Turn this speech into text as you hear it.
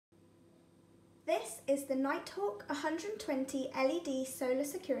This is the Nighthawk 120 LED solar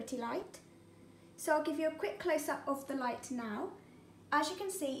security light. So I'll give you a quick close-up of the light now. As you can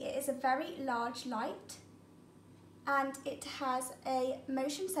see, it is a very large light and it has a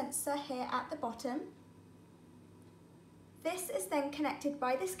motion sensor here at the bottom. This is then connected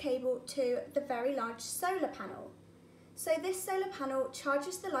by this cable to the very large solar panel. So this solar panel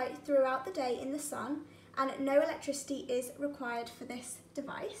charges the light throughout the day in the sun and no electricity is required for this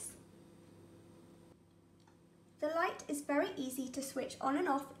device. The light is very easy to switch on and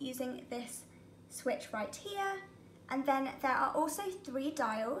off using this switch right here, and then there are also 3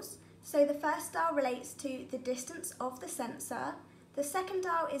 dials. So the first dial relates to the distance of the sensor, the second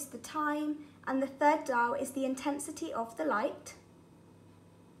dial is the time, and the third dial is the intensity of the light.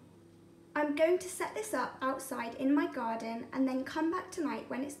 I'm going to set this up outside in my garden and then come back tonight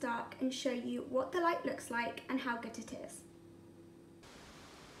when it's dark and show you what the light looks like and how good it is.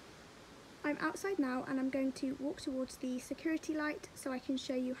 I'm outside now and I'm going to walk towards the security light so I can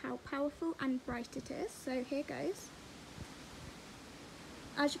show you how powerful and bright it is. So here goes.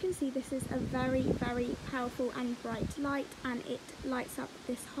 As you can see, this is a very, very powerful and bright light and it lights up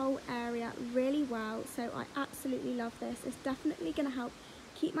this whole area really well. So I absolutely love this. It's definitely going to help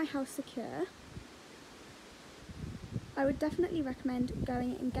keep my house secure. I would definitely recommend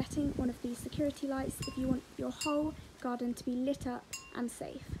going and getting one of these security lights if you want your whole garden to be lit up and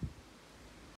safe.